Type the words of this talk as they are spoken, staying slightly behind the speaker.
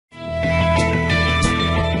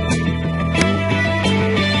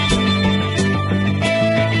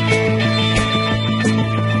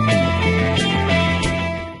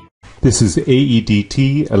This is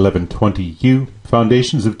AEDT 1120U,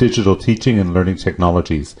 Foundations of Digital Teaching and Learning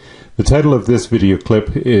Technologies. The title of this video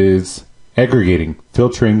clip is Aggregating,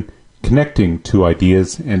 Filtering, Connecting to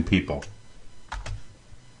Ideas and People.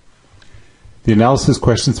 The analysis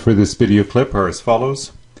questions for this video clip are as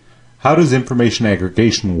follows. How does information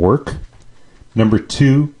aggregation work? Number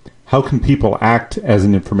 2, how can people act as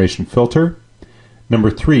an information filter? Number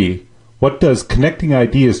 3, what does connecting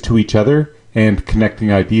ideas to each other and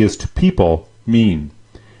connecting ideas to people mean?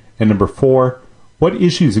 And number 4, what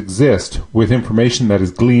issues exist with information that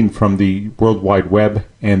is gleaned from the World Wide Web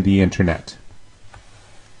and the Internet?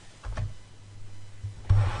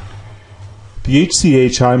 The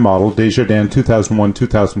HCHI model, Desjardins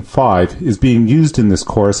 2001-2005, is being used in this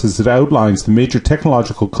course as it outlines the major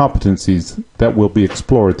technological competencies that will be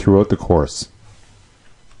explored throughout the course.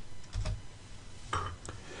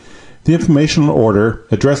 The informational order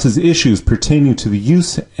addresses issues pertaining to the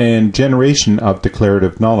use and generation of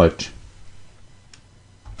declarative knowledge.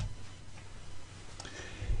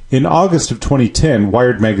 In August of 2010,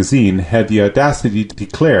 Wired magazine had the audacity to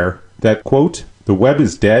declare that, quote, "the web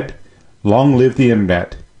is dead, long live the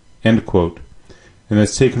internet," end quote. And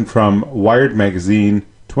that's taken from Wired magazine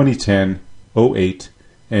 2010-08,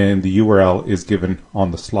 and the URL is given on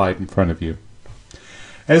the slide in front of you.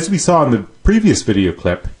 As we saw in the previous video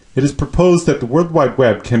clip, it is proposed that the World Wide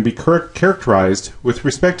Web can be characterized with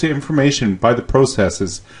respect to information by the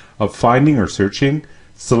processes of finding or searching,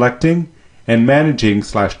 selecting, and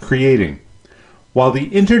managing/creating, while the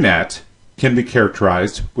Internet can be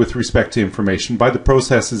characterized with respect to information by the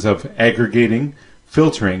processes of aggregating,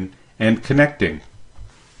 filtering, and connecting.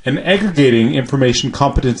 An aggregating information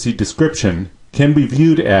competency description can be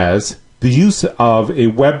viewed as the use of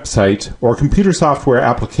a website or computer software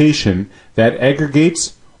application that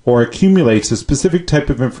aggregates or accumulates a specific type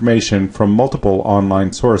of information from multiple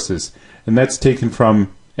online sources. And that's taken from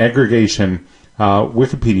Aggregation,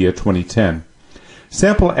 Wikipedia 2010.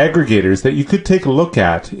 Sample aggregators that you could take a look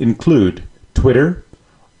at include Twitter,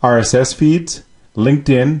 RSS feeds,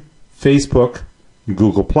 LinkedIn, Facebook, and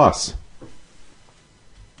Google+.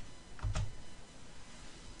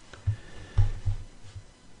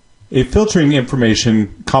 A filtering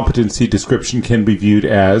information competency description can be viewed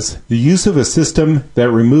as the use of a system that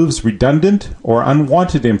removes redundant or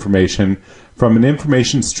unwanted information from an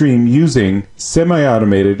information stream using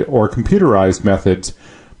semi-automated or computerized methods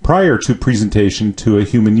prior to presentation to a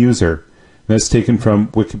human user. That's taken from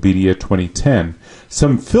Wikipedia 2010.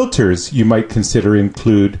 Some filters you might consider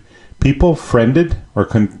include people friended or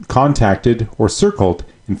contacted or circled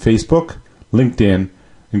in Facebook, LinkedIn,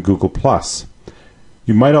 and Google+.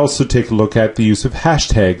 You might also take a look at the use of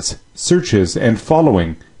hashtags, searches, and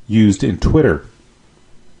following used in Twitter.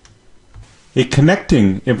 A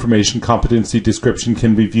connecting information competency description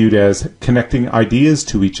can be viewed as connecting ideas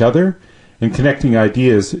to each other and connecting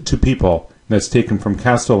ideas to people. That's taken from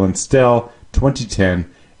Castell and Stell 2010,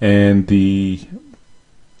 and the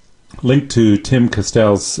link to Tim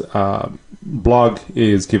Castell's blog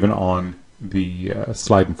is given on the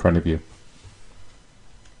slide in front of you.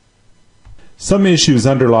 Some issues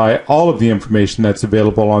underlie all of the information that's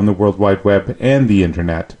available on the World Wide Web and the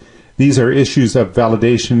Internet. These are issues of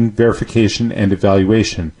validation, verification, and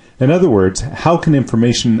evaluation. In other words, how can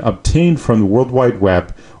information obtained from the World Wide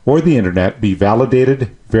Web or the Internet be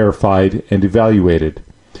validated, verified, and evaluated?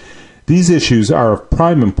 These issues are of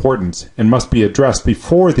prime importance and must be addressed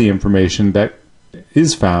before the information that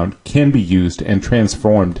is found can be used and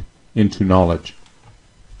transformed into knowledge.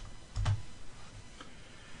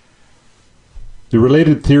 The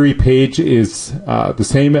related theory page is the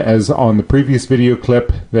same as on the previous video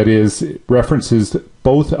clip. That is, it references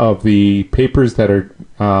both of the papers that are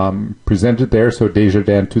presented there, so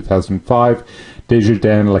Desjardins 2005,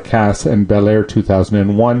 Desjardins, Lacasse, and Belair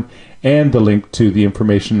 2001, and the link to the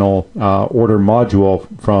informational order module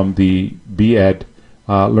from the BEd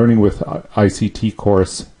Learning with ICT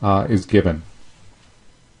course is given.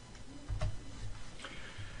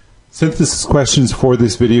 Synthesis questions for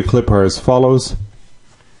this video clip are as follows.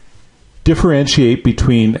 Differentiate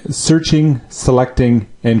between searching, selecting,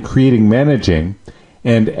 and creating managing,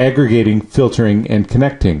 and aggregating, filtering, and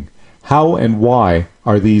connecting. How and why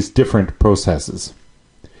are these different processes?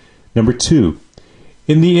 Number 2.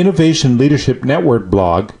 In the Innovation Leadership Network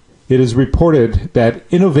blog, it is reported that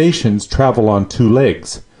innovations travel on 2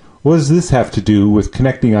 legs. What does this have to do with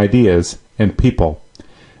connecting ideas and people?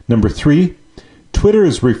 Number 3. Twitter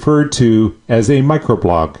is referred to as a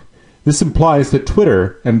microblog. This implies that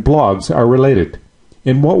Twitter and blogs are related.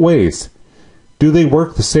 In what ways? Do they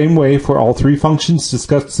work the same way for all 3 functions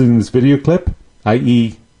discussed in this video clip,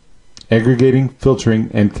 i.e. aggregating,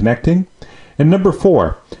 filtering, and connecting? And number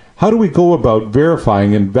 4, how do we go about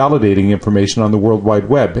verifying and validating information on the World Wide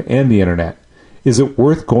Web and the Internet? Is it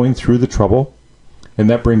worth going through the trouble? And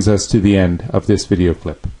that brings us to the end of this video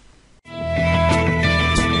clip.